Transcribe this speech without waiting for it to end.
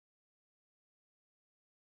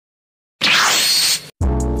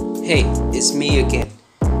Hey, it's me again.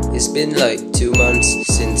 It's been like 2 months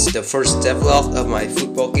since the first devlog of my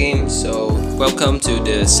football game, so welcome to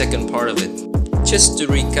the second part of it. Just to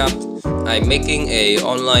recap, I'm making a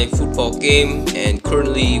online football game and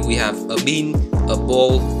currently we have a bean, a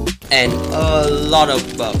ball, and a lot of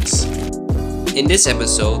bugs. In this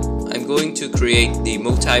episode, I'm going to create the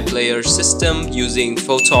multiplayer system using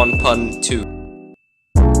Photon Pun 2.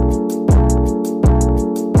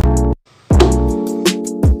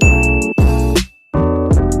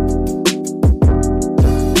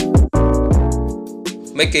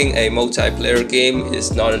 Making a multiplayer game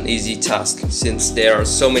is not an easy task since there are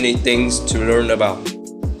so many things to learn about.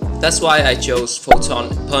 That's why I chose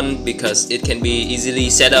Photon Pun because it can be easily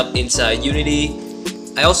set up inside Unity.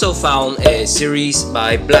 I also found a series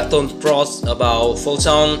by Blackstone Pros about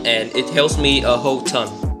Photon and it helps me a whole ton.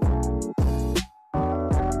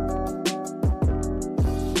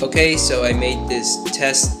 Okay, so I made this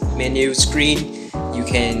test menu screen. You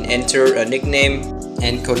can enter a nickname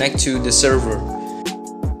and connect to the server.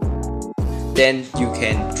 Then you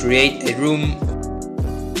can create a room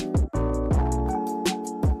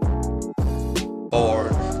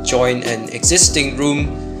or join an existing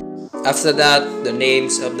room. After that, the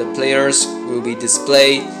names of the players will be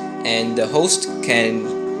displayed and the host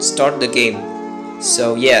can start the game.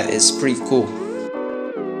 So yeah, it's pretty cool.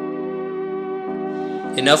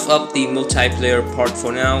 Enough of the multiplayer part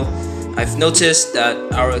for now. I've noticed that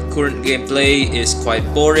our current gameplay is quite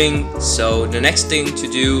boring, so the next thing to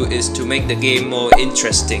do is to make the game more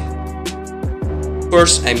interesting.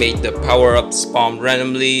 First, I made the power-up spawn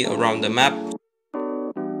randomly around the map.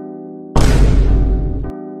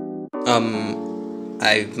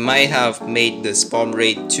 I might have made the spawn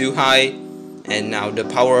rate too high, and now the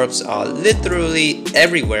power-ups are literally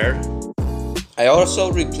everywhere. I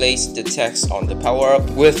also replaced the text on the power-up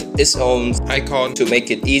with its own icon to make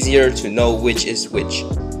it easier to know which is which.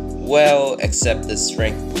 Well, except the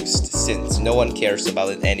strength boost, since no one cares about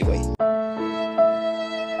it anyway.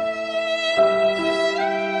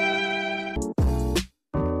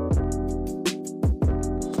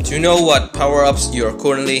 To know what power-ups you're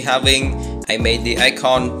currently having, I made the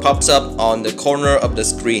icon pops up on the corner of the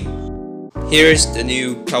screen. Here's the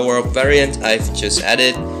new power-up variant I've just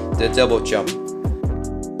added, the double jump.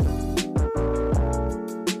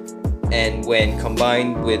 And when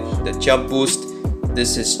combined with the jump boost,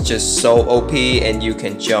 this is just so OP and you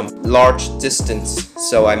can jump large distance,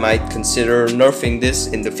 so I might consider nerfing this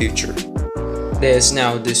in the future. There's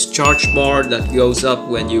now this charge bar that goes up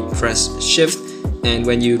when you press shift, and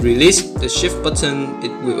when you release the shift button,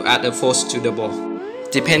 it will add a force to the ball.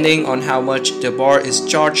 Depending on how much the bar is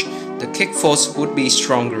charged, the kick force would be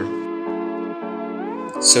stronger.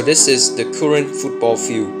 So this is the current football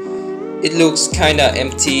field. It looks kinda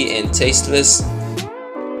empty and tasteless.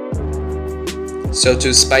 So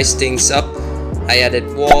to spice things up, I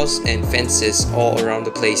added walls and fences all around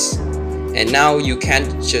the place. And now you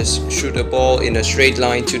can't just shoot a ball in a straight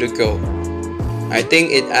line to the goal. I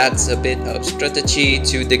think it adds a bit of strategy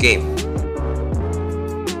to the game.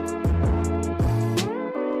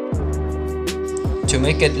 To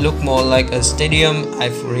make it look more like a stadium,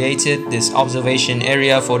 I've created this observation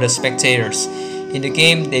area for the spectators. In the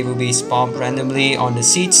game, they will be spawned randomly on the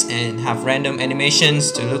seats and have random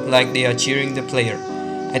animations to look like they are cheering the player.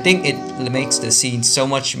 I think it makes the scene so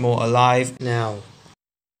much more alive now.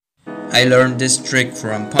 I learned this trick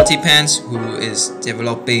from Potty Pants, who is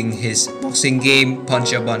developing his boxing game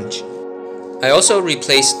Punch a Bunch. I also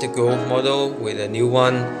replaced the goal model with a new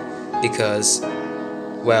one because,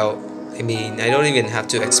 well, I mean, I don't even have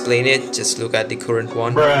to explain it, just look at the current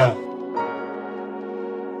one. Bruh.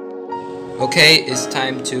 Okay, it's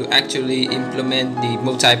time to actually implement the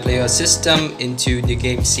multiplayer system into the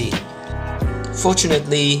game scene.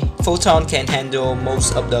 Fortunately, Photon can handle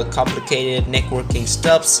most of the complicated networking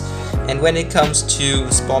stuffs, and when it comes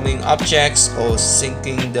to spawning objects or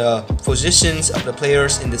syncing the positions of the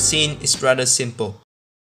players in the scene, it's rather simple.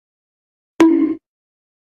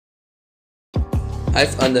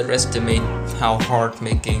 I've underestimated how hard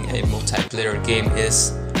making a multiplayer game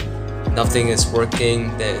is. Nothing is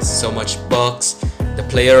working, there's so much bugs, the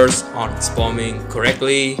players aren't spawning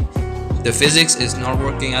correctly, the physics is not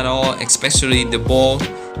working at all, especially the ball.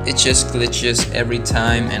 It just glitches every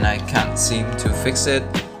time and I can't seem to fix it.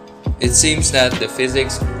 It seems that the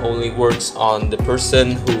physics only works on the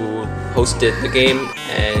person who hosted the game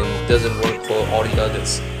and doesn't work for all the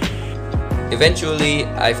others. Eventually,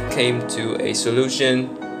 I've came to a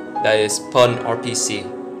solution that is Pun RPC,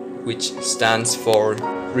 which stands for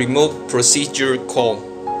Remote Procedure Call.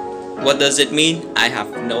 What does it mean? I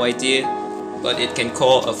have no idea, but it can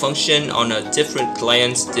call a function on a different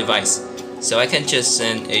client's device. So I can just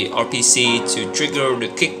send a RPC to trigger the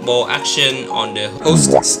kickball action on the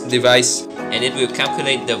host's device, and it will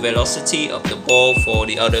calculate the velocity of the ball for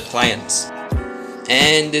the other clients.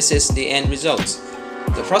 And this is the end result.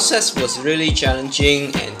 The process was really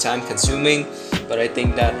challenging and time consuming, but I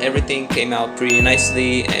think that everything came out pretty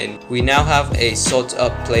nicely and we now have a sort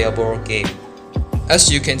of playable game.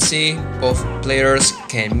 As you can see, both players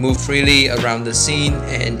can move freely around the scene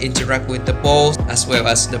and interact with the balls as well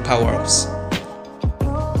as the power-ups.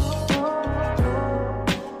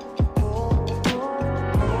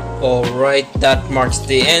 Alright, that marks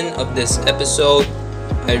the end of this episode.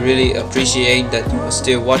 I really appreciate that you are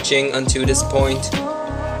still watching until this point.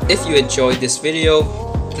 If you enjoyed this video,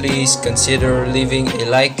 please consider leaving a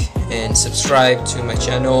like and subscribe to my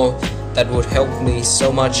channel. That would help me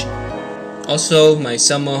so much. Also, my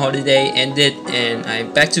summer holiday ended and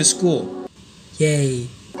I'm back to school. Yay!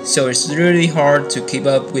 So it's really hard to keep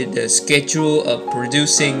up with the schedule of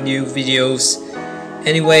producing new videos.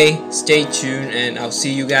 Anyway, stay tuned and I'll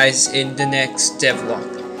see you guys in the next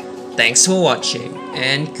devlog. Thanks for watching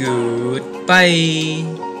and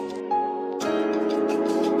goodbye!